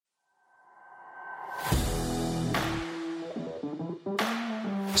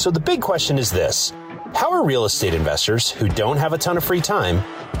So the big question is this: how are real estate investors who don't have a ton of free time,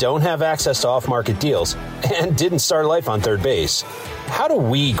 don't have access to off-market deals, and didn't start life on third base, how do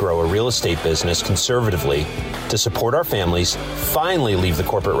we grow a real estate business conservatively to support our families, finally leave the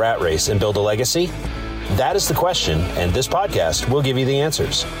corporate rat race, and build a legacy? That is the question, and this podcast will give you the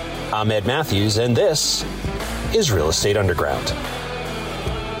answers. I'm Ed Matthews, and this is Real Estate Underground.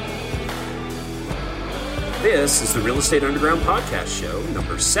 This is the Real Estate Underground podcast show,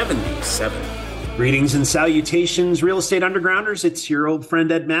 number 77. Greetings and salutations, Real Estate Undergrounders. It's your old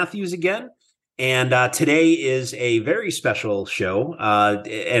friend Ed Matthews again. And today is a very special show.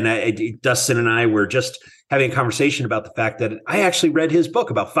 Dustin and I were just having a conversation about the fact that I actually read his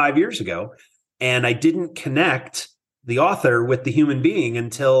book about 5 years ago, and I didn't connect the author with the human being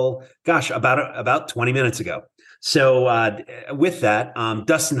until, about 20 minutes ago. So with that,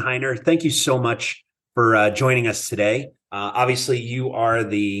 Dustin Heiner, thank you so much for joining us today. Obviously, you are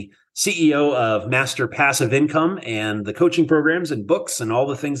the CEO of Master Passive Income and the coaching programs and books and all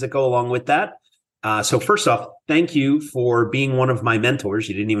the things that go along with that. So first off, thank you for being one of my mentors.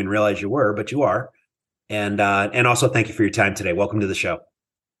 You didn't even realize you were, but you are. And also thank you for your time today. Welcome to the show.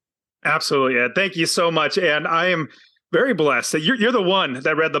 Absolutely, Ed. Thank you so much. And I am very blessed that you're the one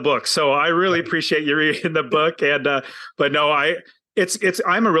that read the book. So I really appreciate you reading the book. And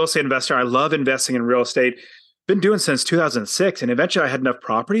I'm a real estate investor. I love investing in real estate. Been doing since 2006. And eventually I had enough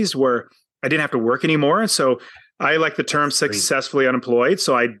properties where I didn't have to work anymore. And so I like the term successfully unemployed.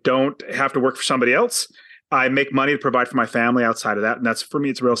 So I don't have to work for somebody else. I make money to provide for my family outside of that. And that's, for me,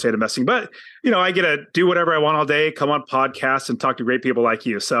 it's real estate investing. But, I get to do whatever I want all day, come on podcasts and talk to great people like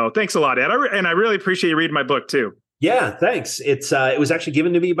you. So thanks a lot, Ed. And I really appreciate you reading my book too. Yeah, thanks. It was actually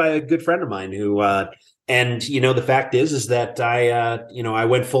given to me by a good friend of mine who, the fact is that I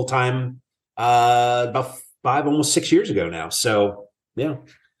went full time about 5, almost 6 years ago now. So yeah,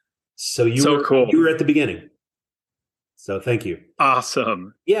 cool. You were at the beginning. So thank you.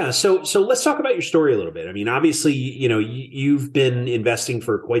 Awesome. Yeah. So let's talk about your story a little bit. I mean, obviously, you've been investing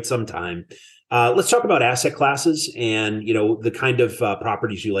for quite some time. Let's talk about asset classes and, the kind of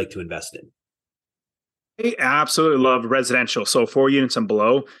properties you like to invest in. I absolutely love residential. So 4 units and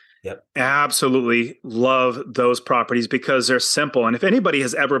below. Yep. Absolutely love those properties because they're simple. And if anybody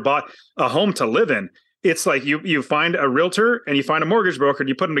has ever bought a home to live in, it's like you find a realtor and you find a mortgage broker and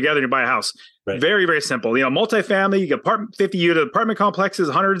you put them together and you buy a house. Right. Very, very simple. Multifamily, you get 50 unit apartment complexes,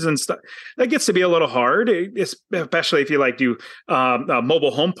 hundreds and stuff. That gets to be a little hard, especially if you do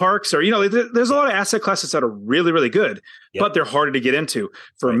mobile home parks or, there's a lot of asset classes that are really, really good, but they're harder to get into.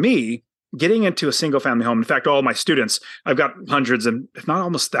 For me, getting into a single family home. In fact, all my students, I've got hundreds and if not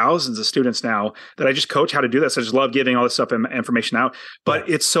almost thousands of students now that I just coach how to do this. I just love giving all this stuff and information out, but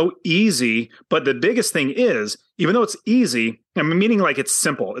it's so easy. But the biggest thing is, even though it's easy, meaning it's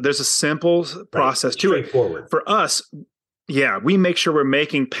simple, there's a simple process to it. For us, we make sure we're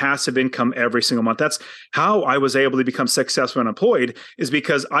making passive income every single month. That's how I was able to become successful and employed, is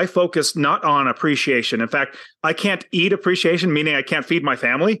because I focused not on appreciation. In fact, I can't eat appreciation, meaning I can't feed my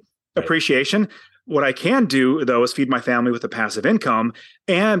family appreciation. What I can do, though, is feed my family with a passive income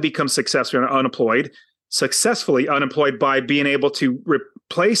and become successfully unemployed by being able to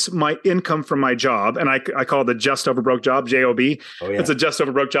replace my income from my job. And I call it the just over broke job, JOB. Oh, yeah. It's a just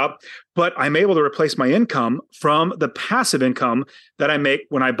over broke job. But I'm able to replace my income from the passive income that I make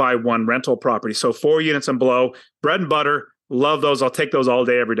when I buy one rental property. So 4 units and below, bread and butter. Love those. I'll take those all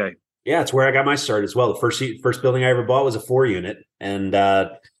day, every day. Yeah, it's where I got my start as well. The first building I ever bought was a 4 unit. And,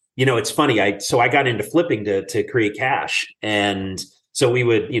 it's funny. I got into flipping to create cash. And so we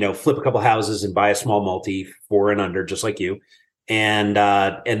would, flip a couple houses and buy a small multi 4 and under, just like you. And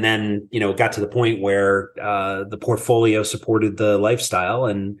then, got to the point where the portfolio supported the lifestyle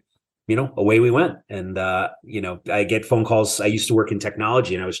and, away we went. And, I get phone calls. I used to work in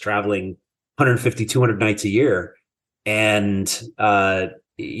technology and I was traveling 150, 200 nights a year. And,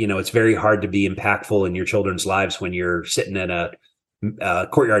 it's very hard to be impactful in your children's lives when you're sitting in a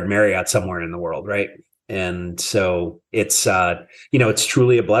Courtyard Marriott somewhere in the world, right? And so it's it's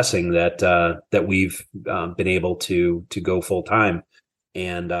truly a blessing that we've been able to go full time.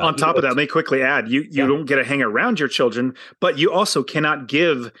 And on top of that, let me quickly add, you don't get to hang around your children, but you also cannot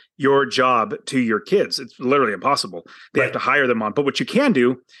give your job to your kids. It's literally impossible. They have to hire them on. But what you can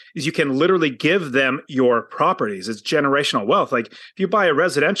do is you can literally give them your properties. It's generational wealth. Like if you buy a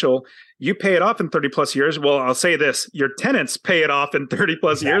residential, you pay it off in 30 plus years. Well, I'll say this, your tenants pay it off in 30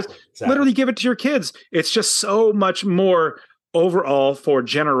 plus years. Exactly. Literally give it to your kids. It's just so much more overall for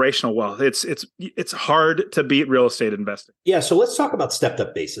generational wealth. It's hard to beat real estate investing. Yeah. So let's talk about stepped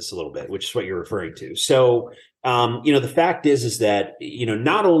up basis a little bit, which is what you're referring to. So, the fact is that,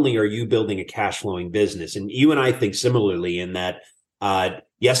 not only are you building a cash flowing business, and you and I think similarly in that,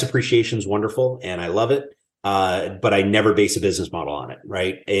 yes, appreciation is wonderful and I love it. But I never base a business model on it,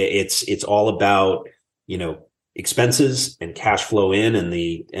 right? It's all about, expenses and cash flow in, and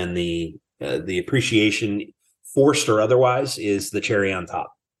the appreciation, forced or otherwise, is the cherry on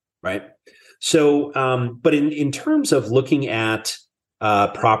top, right? So, but in terms of looking at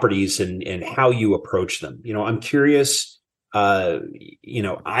properties and how you approach them, I'm curious.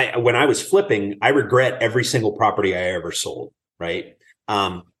 When I was flipping, I regret every single property I ever sold, right?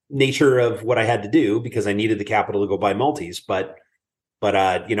 Nature of what I had to do, because I needed the capital to go buy multis, but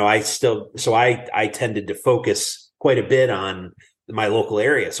I tended to focus quite a bit on my local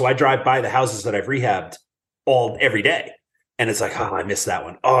area. So I drive by the houses that I've rehabbed every day, and it's like, oh, I missed that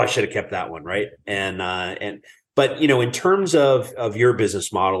one. Oh, I should have kept that one. Right. But in terms of your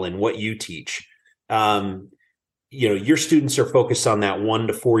business model and what you teach, your students are focused on that 1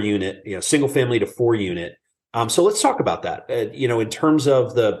 to 4 unit, single family to 4 unit. So let's talk about that, in terms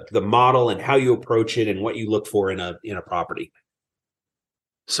of the model and how you approach it and what you look for in a property.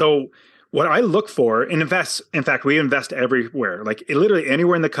 So what I look for and invest, in fact, we invest everywhere, like literally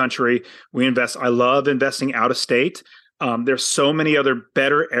anywhere in the country we invest. I love investing out of state. There's so many other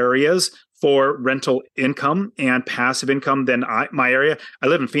better areas for rental income and passive income than my area. I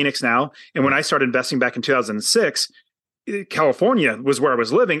live in Phoenix now. And when I started investing back in 2006, California was where I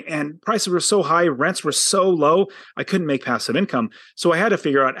was living, and prices were so high, rents were so low, I couldn't make passive income. So I had to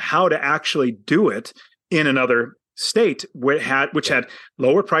figure out how to actually do it in another state which had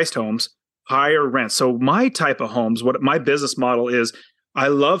lower priced homes, higher rents. So my type of homes, what my business model is, I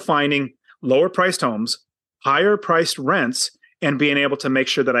love finding lower priced homes, higher priced rents, and being able to make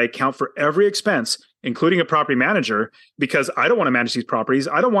sure that I account for every expense, including a property manager, because I don't want to manage these properties.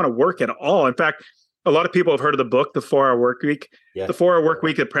 I don't want to work at all. In fact, a lot of people have heard of the book, The 4-Hour Work Week. Yeah. The 4-Hour Work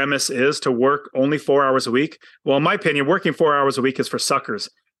Week, the premise is to work only 4 hours a week. Well, in my opinion, working 4 hours a week is for suckers.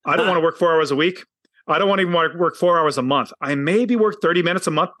 I don't want to work 4 hours a week. I don't want to even want to work 4 hours a month. I maybe work 30 minutes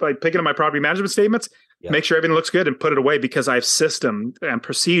a month by picking up my property management statements, make sure everything looks good, and put it away, because I have system and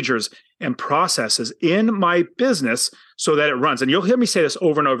procedures and processes in my business so that it runs. And you'll hear me say this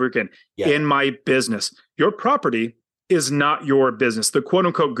over and over again, in my business. Your property is not your business. The quote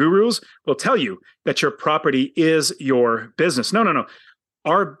unquote gurus will tell you that your property is your business. No.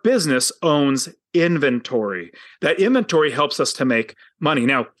 Our business owns inventory. That inventory helps us to make money.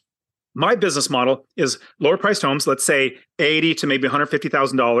 Now, my business model is lower priced homes, let's say $80,000 to maybe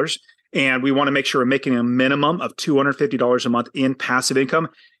 $150,000. And we want to make sure we're making a minimum of $250 a month in passive income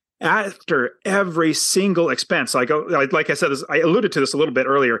after every single expense. Like I said, I alluded to this a little bit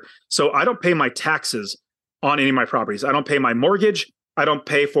earlier. So I don't pay my taxes on any of my properties. I don't pay my mortgage. I don't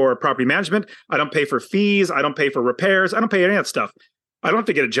pay for property management. I don't pay for fees. I don't pay for repairs. I don't pay any of that stuff. I don't have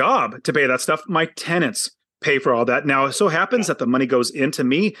to get a job to pay that stuff. My tenants pay for all that. Now, it so happens that the money goes into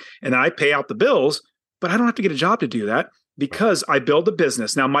me and I pay out the bills, but I don't have to get a job to do that because I build a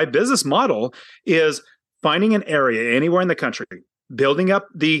business. Now, my business model is finding an area anywhere in the country, building up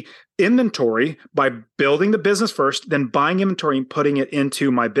the inventory by building the business first, then buying inventory and putting it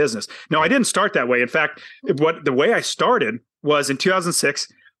into my business. Now, I didn't start that way. In fact, the way I started was in 2006.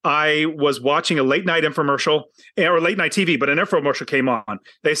 I was watching a late night infomercial or late night TV, but an infomercial came on.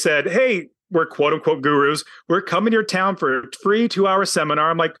 They said, "Hey, we're quote unquote gurus. We're coming to your town for a free 2-hour seminar."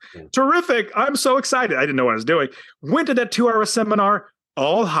 I'm like, terrific. I'm so excited. I didn't know what I was doing. Went to that 2-hour seminar,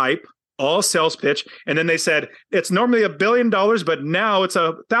 all hype, all sales pitch. And then they said, it's normally $1 billion, but now it's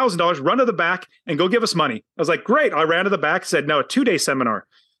 $1,000. Run to the back and go give us money. I was like, great. I ran to the back, said, no, a 2-day seminar.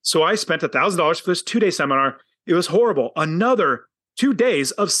 So I spent $1,000 for this 2-day seminar. It was horrible. Another 2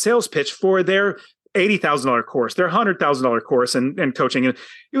 days of sales pitch for their $80,000 course, their $100,000 course and coaching. And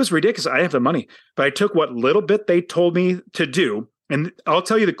it was ridiculous. I didn't have the money, but I took what little bit they told me to do. And I'll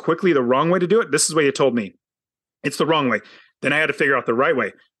tell you the wrong way to do it. This is what they told me. It's the wrong way. Then I had to figure out the right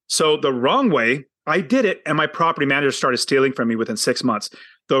way. So the wrong way, I did it, and my property manager started stealing from me within 6 months.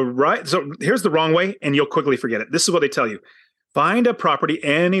 So here's the wrong way, and you'll quickly forget it. This is what they tell you. Find a property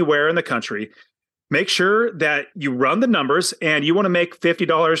anywhere in the country. Make sure that you run the numbers, and you want to make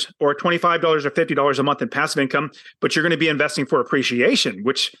 $50 or $25 or $50 a month in passive income, but you're going to be investing for appreciation,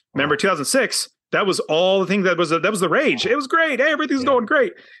 which, remember, 2006, that was all the thing that was the rage. It was great. Hey, everything's going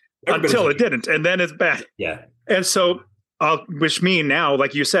great until it didn't. And then it's bad. Yeah. And so which mean now,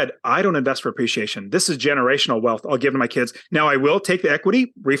 like you said, I don't invest for appreciation. This is generational wealth I'll give to my kids. Now I will take the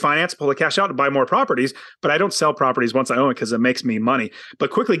equity, refinance, pull the cash out and buy more properties, but I don't sell properties once I own it because it makes me money. But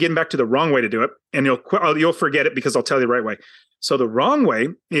quickly getting back to the wrong way to do it, and you'll forget it because I'll tell you the right way. So the wrong way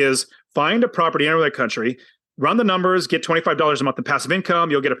is find a property in another country, run the numbers, get $25 a month in passive income,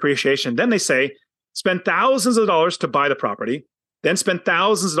 you'll get appreciation. Then they say, spend thousands of dollars to buy the property, then spend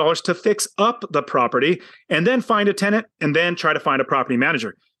thousands of dollars to fix up the property, and then find a tenant, and then try to find a property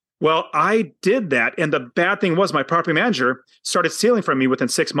manager. Well, I did that. And the bad thing was my property manager started stealing from me within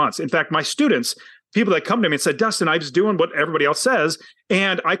 6 months. In fact, my students, people that come to me and said, Dustin, I was doing what everybody else says.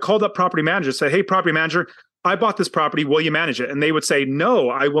 And I called up property manager, said, hey, property manager, I bought this property. Will you manage it? And they would say, no,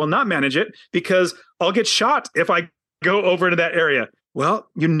 I will not manage it because I'll get shot if I go over to that area. Well,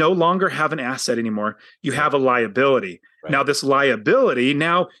 you no longer have an asset anymore. You have a liability. Right. Now, this liability,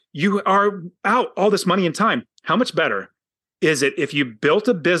 now you are out all this money and time. How much better is it if you built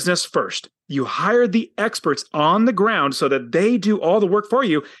a business first? You hired the experts on the ground so that they do all the work for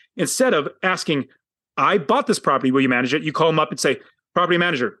you instead of asking, I bought this property. Will you manage it? You call them up and say, property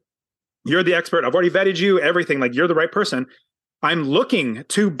manager, you're the expert. I've already vetted you, everything. Like you're the right person. I'm looking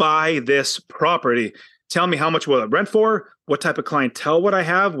to buy this property. Tell me how much will it rent for? What type of clientele would I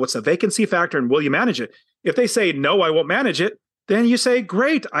have? What's the vacancy factor? And will you manage it? If they say, no, I won't manage it, then you say,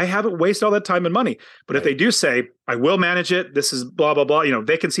 great, I haven't wasted all that time and money. But if they do say, I will manage it, this is blah, blah, blah,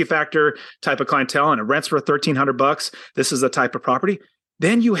 vacancy factor, type of clientele, and it rents for $1,300, this is the type of property,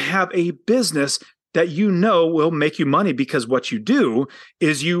 then you have a business that will make you money because what you do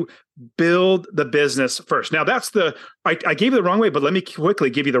is you build the business first. Now that's I gave you the wrong way, but let me quickly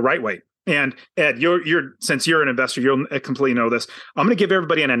give you the right way. And Ed, since you're an investor, you'll completely know this. I'm going to give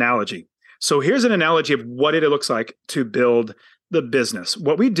everybody an analogy. So here's an analogy of what it looks like to build the business.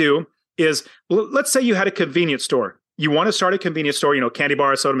 What we do is, let's say you had a convenience store. You want to start a convenience store, candy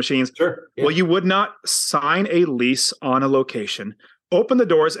bars, soda machines. Sure. Yeah. Well, you would not sign a lease on a location, open the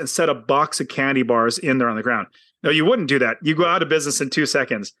doors and set a box of candy bars in there on the ground. No, you wouldn't do that. You go out of business in 2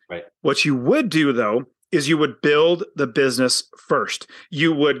 seconds. Right. What you would do though, is you would build the business first.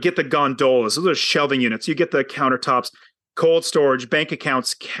 You would get the gondolas, those are shelving units. You get the countertops, cold storage, bank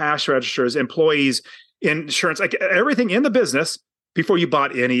accounts, cash registers, employees, insurance, like everything in the business before you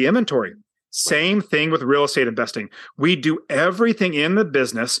bought any inventory. Same thing with real estate investing. We do everything in the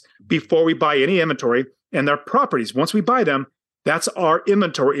business before we buy any inventory, and their properties, once we buy them, that's our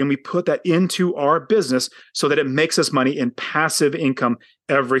inventory, and we put that into our business so that it makes us money in passive income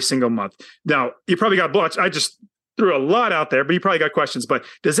every single month. Now, you probably got blunt. I just threw a lot out there, but you probably got questions. But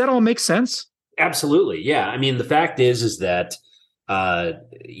does that all make sense? Absolutely. Yeah. I mean, the fact is that,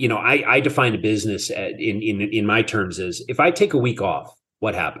 I define a business in my terms as if I take a week off,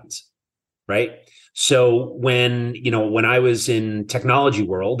 what happens? Right. So when I was in technology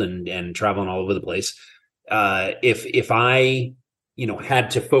world and traveling all over the place, if I, had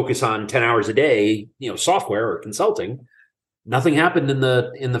to focus on 10 hours a day, software or consulting, nothing happened in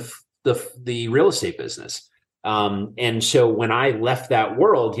the real estate business. And so when I left that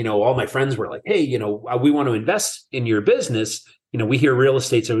world, all my friends were like, hey, we want to invest in your business. We hear real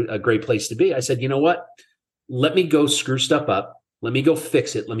estate's a great place to be. I said, you know what? Let me go screw stuff up. Let me go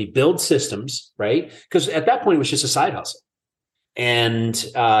fix it. Let me build systems, right? Because at that point, it was just a side hustle. And,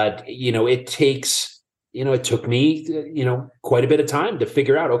 it took me, quite a bit of time to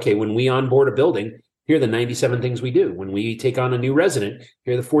figure out, okay, when we onboard a building, here are the 97 things we do. When we take on a new resident,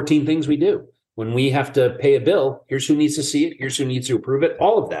 here are the 14 things we do. When we have to pay a bill, here's who needs to see it. Here's who needs to approve it.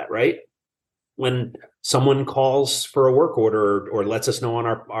 All of that, right? When someone calls for a work order or lets us know on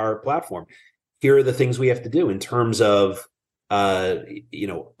our platform, here are the things we have to do in terms of,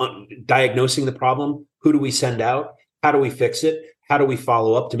 diagnosing the problem. Who do we send out? How do we fix it? How do we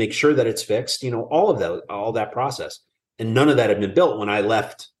follow up to make sure that it's fixed? All that process. And none of that had been built when I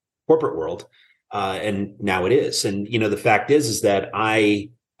left corporate world. And now it is. And, the fact is that I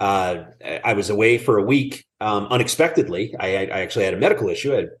was away for a week unexpectely. I actually had a medical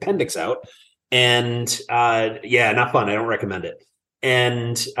issue. I had appendix out. And not fun. I don't recommend it.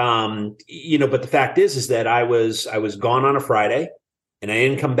 And, but the fact is that I was gone on a Friday and I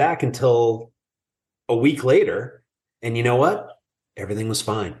didn't come back until a week later. And you know what? Everything was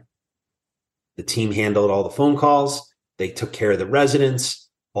fine. The team handled all the phone calls. They took care of the residents.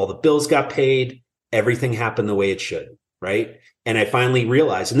 All the bills got paid. Everything happened the way it should. Right. And I finally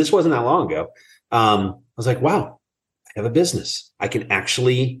realized, and this wasn't that long ago, I was like, wow, I have a business. I can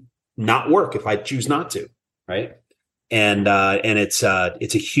actually not work if I choose not to. Right. And it's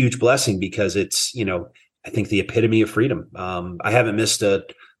a huge blessing because it's, I think the epitome of freedom. I haven't missed a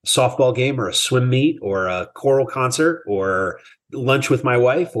softball game or a swim meet or a choral concert or lunch with my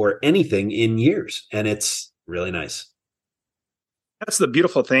wife or anything in years. And it's really nice. That's the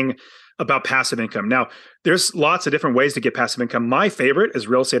beautiful thing about passive income. Now, there's lots of different ways to get passive income. My favorite is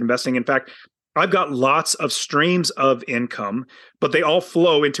real estate investing. In fact, I've got lots of streams of income, but they all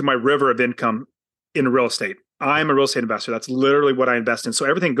flow into my river of income in real estate. I'm a real estate investor. That's literally what I invest in. So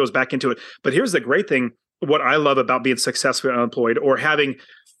everything goes back into it. But here's the great thing. What I love about being successfully unemployed or having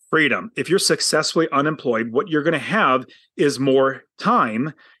freedom. If you're successfully unemployed, what you're going to have is more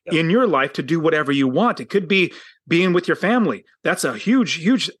time in your life to do whatever you want. It could be being with your family. That's a huge,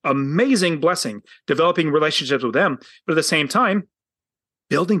 huge, amazing blessing, developing relationships with them. But at the same time,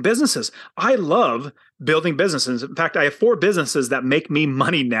 building businesses. I love building businesses. In fact, I have 4 businesses that make me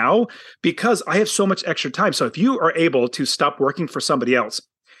money now because I have so much extra time. So if you are able to stop working for somebody else,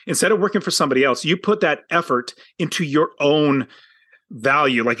 instead of working for somebody else, you put that effort into your own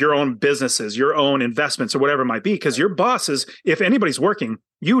value, like your own businesses, your own investments, or whatever it might be. Because your bosses, if anybody's working,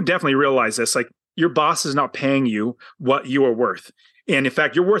 you definitely realize this, like your boss is not paying you what you are worth. And in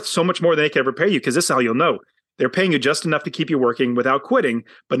fact, you're worth so much more than they can ever pay you, because this is how you'll know. They're paying you just enough to keep you working without quitting,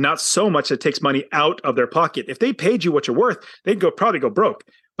 but not so much that it takes money out of their pocket. If they paid you what you're worth, they'd probably go broke.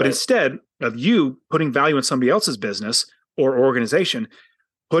 But instead of you putting value in somebody else's business or organization,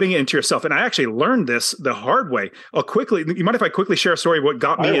 putting it into yourself. And I actually learned this the hard way. You mind if I quickly share a story of what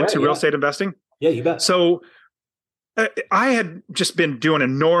got me into real estate investing? Yeah, you bet. So I had just been doing a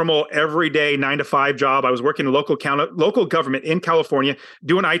normal everyday 9-to-5 job. I was working in local government in California,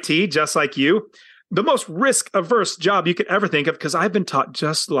 doing IT just like you. The most risk-averse job you could ever think of, because I've been taught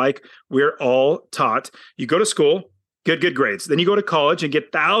just like we're all taught. You go to school, get good grades. Then you go to college and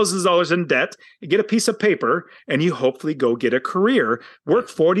get thousands of dollars in debt. You get a piece of paper, and you hopefully go get a career, work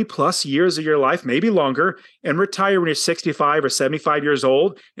 40-plus years of your life, maybe longer, and retire when you're 65 or 75 years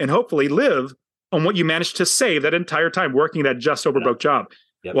old, and hopefully live on what you managed to save that entire time working that just over broke job.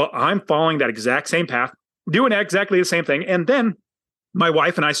 Yep. Well, I'm following that exact same path, doing exactly the same thing. And then my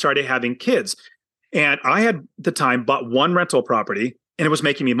wife and I started having kids. And I had, at the time, bought 1 rental property, and it was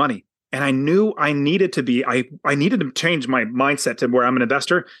making me money. And I knew I needed to change my mindset to where I'm an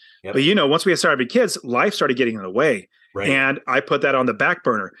investor. Yep. But once we started having kids, life started getting in the way. Right. And I put that on the back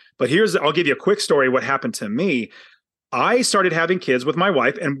burner. But I'll give you a quick story of what happened to me. I started having kids with my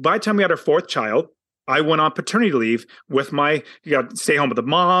wife. And by the time we had our 4th child, I went on paternity leave with you got to stay home with the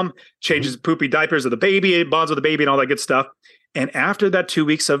mom, changes poopy diapers of the baby, bonds with the baby, and all that good stuff. And after that 2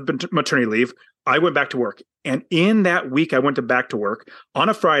 weeks of maternity leave, I went back to work. And in that week, I went back to work on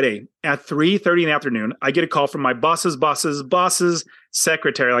a Friday at 3:30 in the afternoon. I get a call from my boss's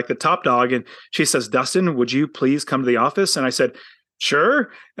secretary, like the top dog. And she says, "Dustin, would you please come to the office?" And I said,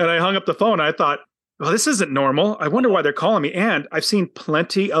 "Sure." And I hung up the phone. I thought, well, this isn't normal. I wonder why they're calling me. And I've seen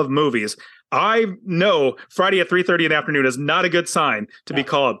plenty of movies. I know Friday at 3:30 in the afternoon is not a good sign to be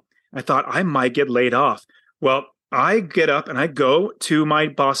called. I thought I might get laid off. Well, I get up and I go to my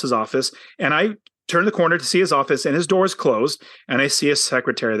boss's office, and I turn the corner to see his office, and his door is closed, and I see a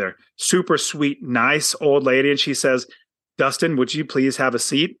secretary there. Super sweet, nice old lady. And she says, "Dustin, would you please have a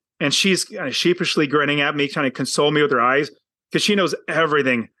seat?" And she's sheepishly grinning at me, trying to console me with her eyes, because she knows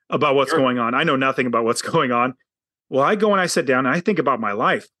everything about what's going on. I know nothing about what's going on. Well, I go and I sit down and I think about my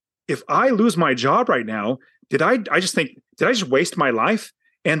life. If I lose my job right now, did I just waste my life?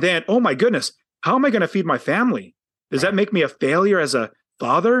 And then, oh my goodness, how am I going to feed my family? Does that make me a failure as a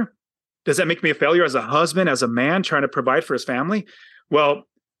father? Does that make me a failure as a husband, as a man trying to provide for his family? Well,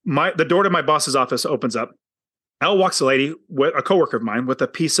 the door to my boss's office opens up. Out walks a lady, a coworker of mine, with a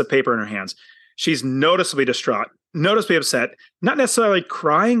piece of paper in her hands. She's noticeably distraught, noticeably upset, not necessarily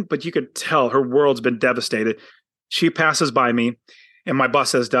crying, but you could tell her world's been devastated. She passes by me, and my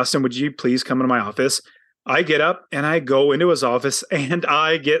boss says, "Dustin, would you please come into my office?" I get up and I go into his office, and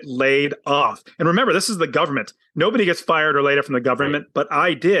I get laid off. And remember, this is the government. Nobody gets fired or laid off from the government, but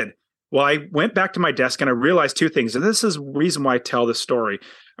I did. Well, I went back to my desk and I realized 2 things. And this is the reason why I tell this story.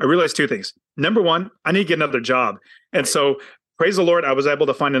 I realized 2 things. Number one, I need to get another job. And so praise the Lord, I was able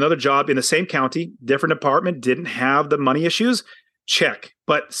to find another job in the same county, different department, didn't have the money issues. Check.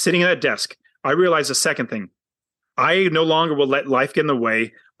 But sitting at a desk, I realized the second thing. I no longer will let life get in the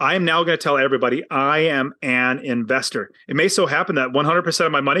way. I am now going to tell everybody I am an investor. It may so happen that 100%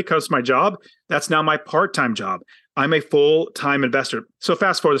 of my money comes from my job. That's now my part-time job. I'm a full-time investor. So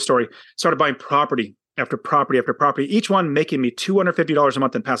fast forward the story, started buying property after property after property, each one making me $250 a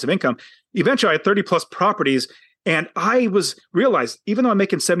month in passive income. Eventually, I had 30 plus properties. And I realized, even though I'm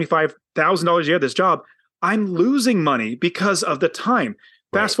making $75,000 a year at this job, I'm losing money because of the time.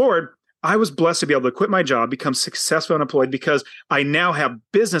 Fast forward, I was blessed to be able to quit my job, become successful and employed because I now have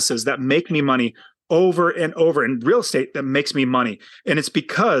businesses that make me money over and over, in real estate that makes me money. And it's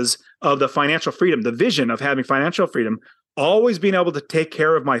because of the financial freedom, the vision of having financial freedom, always being able to take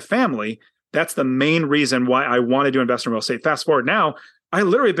care of my family. That's the main reason why I wanted to invest in real estate. Fast forward now, I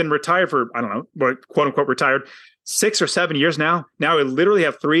literally have been retired for, I don't know, quote unquote retired, 6 or 7 years now. Now I literally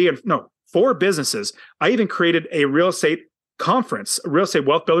have 4 businesses. I even created a real estate conference. Real Estate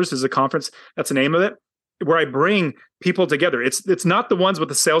Wealth Builders is a conference. That's the name of it, where I bring people together. It's not the ones with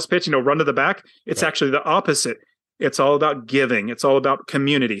the sales pitch, run to the back. It's actually the opposite. It's all about giving. It's all about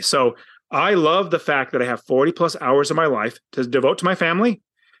community. So I love the fact that I have 40 plus hours of my life to devote to my family,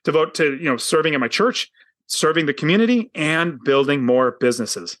 devote to, serving in my church, serving the community, and building more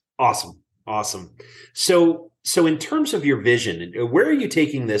businesses. Awesome. So in terms of your vision, where are you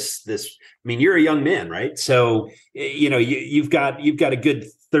taking this? I mean, you're a young man, right? So, you've got a good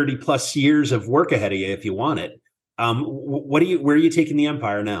 30 plus years of work ahead of you if you want it. Where are you taking the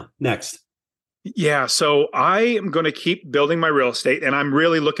empire next? Yeah. So I am going to keep building my real estate, and I'm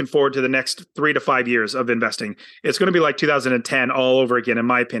really looking forward to the next 3 to 5 years of investing. It's going to be like 2010 all over again, in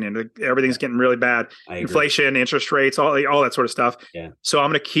my opinion. Everything's getting really bad. Inflation, interest rates, all that sort of stuff. Yeah. So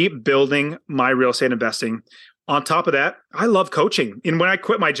I'm going to keep building my real estate investing. On top of that, I love coaching. And when I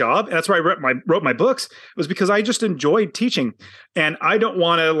quit my job, and that's why I wrote my books, was because I just enjoyed teaching. And I don't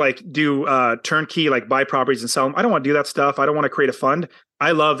want to do turnkey, buy properties and sell them. I don't want to do that stuff. I don't want to create a fund.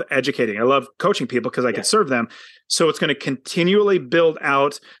 I love educating. I love coaching people because I can serve them. So it's going to continually build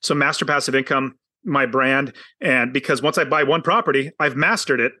out some master passive income, my brand. And because once I buy one property, I've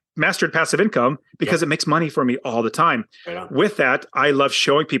mastered passive income because it makes money for me all the time. Right. With that, I love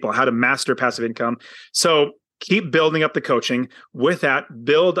showing people how to master passive income. So keep building up the coaching. With that,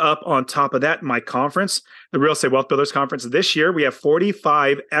 build up on top of that my conference, the Real Estate Wealth Builders Conference. This year, we have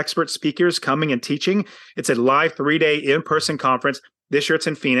 45 expert speakers coming and teaching. It's a live 3-day in-person conference. This year, it's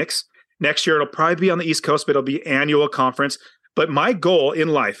in Phoenix. Next year, it'll probably be on the East Coast, but it'll be annual conference. But my goal in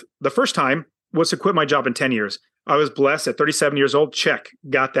life, the first time, was to quit my job in 10 years. I was blessed at 37 years old. Check.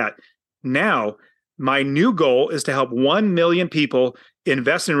 Got that. Now, my new goal is to help 1 million people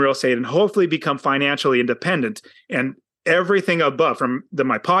invest in real estate and hopefully become financially independent. And everything above, from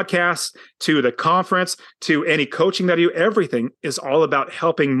my podcast to the conference to any coaching that I do, everything is all about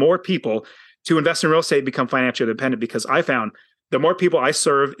helping more people to invest in real estate, become financially independent. Because I found the more people I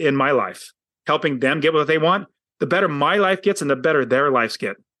serve in my life, helping them get what they want, the better my life gets and the better their lives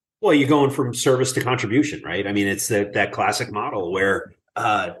get. Well, you're going from service to contribution, right? I mean, it's that classic model where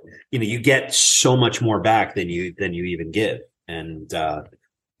you get so much more back than you even give. And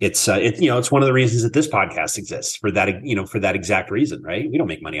it's one of the reasons that this podcast exists, for that exact reason, right? We don't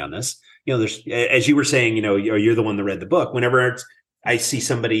make money on this. There's, as you were saying, you're the one that read the book. Whenever I see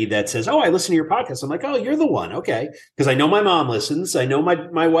somebody that says, "Oh, I listen to your podcast," I'm like, "Oh, you're the one." Okay. Because I know my mom listens. I know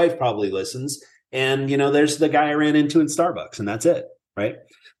my wife probably listens. And, there's the guy I ran into in Starbucks, and that's it. Right.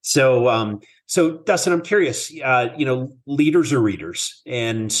 So Dustin, I'm curious, leaders are readers.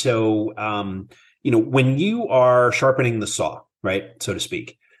 And so, when you are sharpening the saw, right, so to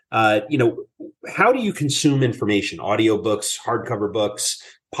speak, how do you consume information, audiobooks, hardcover books,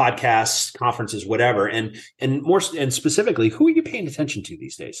 podcasts, conferences, whatever, and specifically, who are you paying attention to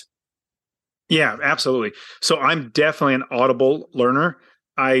these days? Yeah, absolutely. So I'm definitely an Audible learner.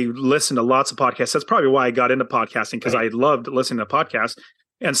 I listen to lots of podcasts. That's probably why I got into podcasting, because I loved listening to podcasts.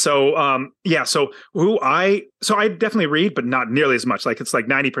 And so, I definitely read, but not nearly as much. It's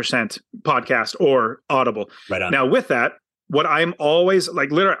 90% podcast or Audible. Right on. Now with that, what I'm always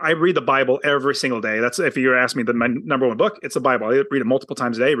literally, I read the Bible every single day. That's, if you ask me, my number one book, it's the Bible. I read it multiple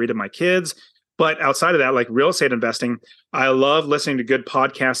times a day, read it to my kids. But outside of that, real estate investing, I love listening to good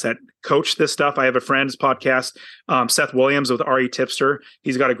podcasts that coach this stuff. I have a friend's podcast, Seth Williams with R.E. Tipster.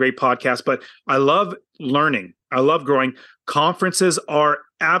 He's got a great podcast, but I love learning. I love growing. Conferences are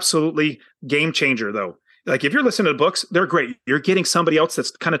absolutely game changer, though. If you're listening to books, they're great. You're getting somebody else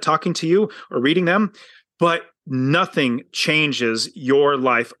that's kind of talking to you or reading them, but nothing changes your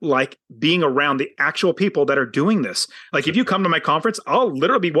life like being around the actual people that are doing this. If you come to my conference, I'll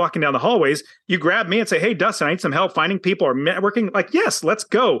literally be walking down the hallways. You grab me and say, "Hey, Dustin, I need some help finding people or networking." Yes, let's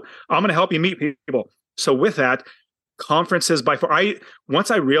go. I'm going to help you meet people. So with that, conferences by far, once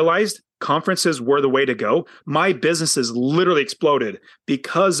I realized conferences were the way to go, my businesses literally exploded,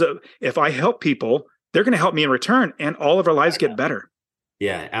 because if I help people, they're going to help me in return, and all of our lives get better.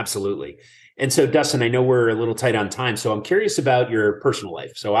 Yeah, absolutely. And so, Dustin, I know we're a little tight on time, so I'm curious about your personal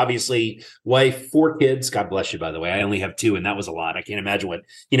life. So obviously, wife, 4 kids, God bless you, by the way. I only have 2, and that was a lot. I can't imagine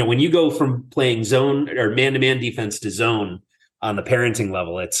when you go from playing zone or man-to-man defense to zone, on the parenting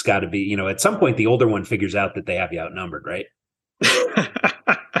level, it's got to be, at some point the older one figures out that they have you outnumbered, right?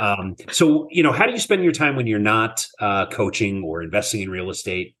 So, how do you spend your time when you're not coaching or investing in real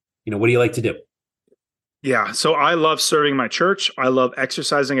estate? What do you like to do? Yeah. So I love serving my church. I love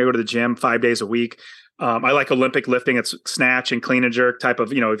exercising. I go to the gym 5 days a week. I like Olympic lifting. It's snatch and clean and jerk type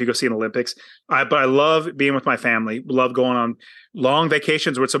of, if you go see an Olympics. But I love being with my family. Love going on long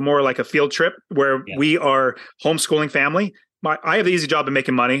vacations where it's more like a field trip where we are homeschooling family. I have the easy job of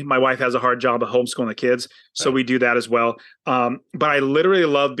making money. My wife has a hard job of homeschooling the kids. So we do that as well. But I literally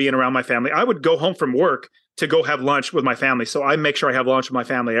love being around my family. I would go home from work to go have lunch with my family. So I make sure I have lunch with my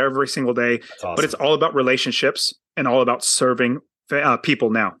family every single day. That's awesome. But it's all about relationships and all about serving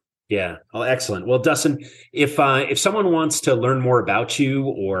people now. Yeah. Oh, excellent. Well, Dustin, if someone wants to learn more about you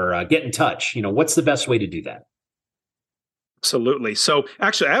or get in touch, what's the best way to do that? Absolutely. So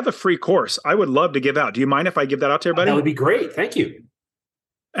actually, I have a free course I would love to give out. Do you mind if I give that out to everybody? That would be great. Thank you.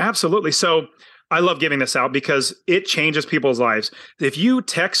 Absolutely. So I love giving this out because it changes people's lives. If you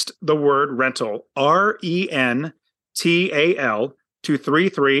text the word rental, RENTAL, to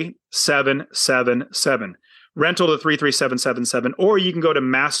 33777, rental to 33777, or you can go to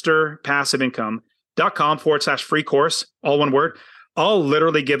masterpassiveincome.com/free course, all one word. I'll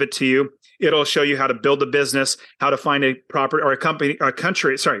literally give it to you. It'll show you how to build a business, how to find a property or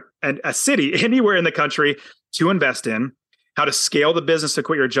a city anywhere in the country to invest in, how to scale the business to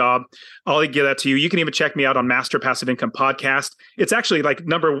quit your job. I'll give that to you. You can even check me out on Master Passive Income Podcast. It's actually like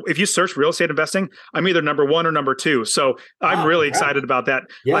if you search real estate investing, I'm either number 1 or number 2. So I'm really excited about that.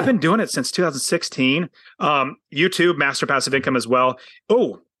 Yeah. I've been doing it since 2016. YouTube, Master Passive Income as well.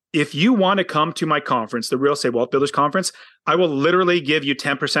 Oh, if you want to come to my conference, the Real Estate Wealth Builders Conference, I will literally give you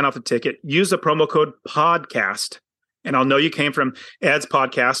 10% off the ticket. Use the promo code podcast, and I'll know you came from Ed's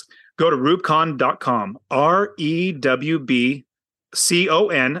podcast. Go to rubcon.com,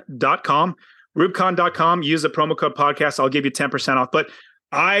 REWBCON.com, rubcon.com. Use the promo code podcast. I'll give you 10% off. But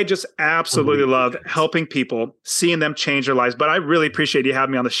I just absolutely love helping people, seeing them change their lives. But I really appreciate you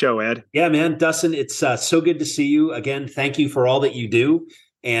having me on the show, Ed. Yeah, man. Dustin, it's so good to see you again. Thank you for all that you do.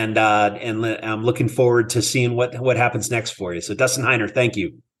 And I'm looking forward to seeing what happens next for you. So Dustin Heiner, thank you.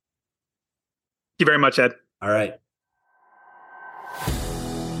 Thank you very much, Ed. All right.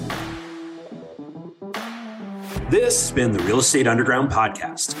 This has been the Real Estate Underground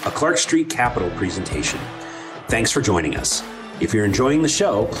Podcast, a Clark Street Capital presentation. Thanks for joining us. If you're enjoying the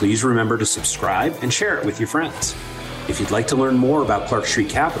show, please remember to subscribe and share it with your friends. If you'd like to learn more about Clark Street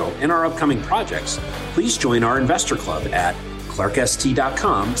Capital and our upcoming projects, please join our investor club at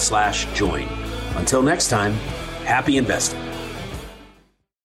clarkst.com/join. Until next time, happy investing.